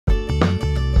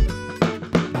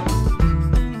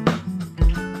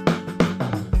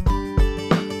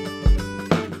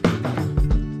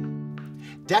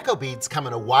Deco beads come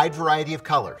in a wide variety of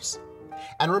colors.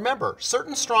 And remember,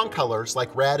 certain strong colors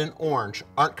like red and orange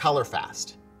aren't color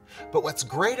fast. But what's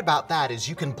great about that is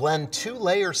you can blend 2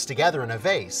 layers together in a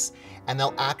vase and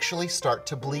they'll actually start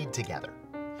to bleed together.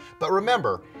 But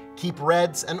remember, keep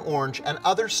reds and orange and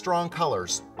other strong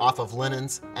colors off of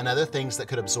linens and other things that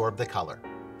could absorb the color.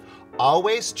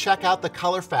 Always check out the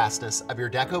color fastness of your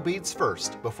deco beads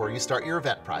first before you start your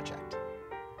event project.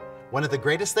 One of the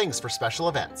greatest things for special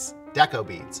events, deco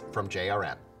beads from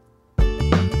JRM.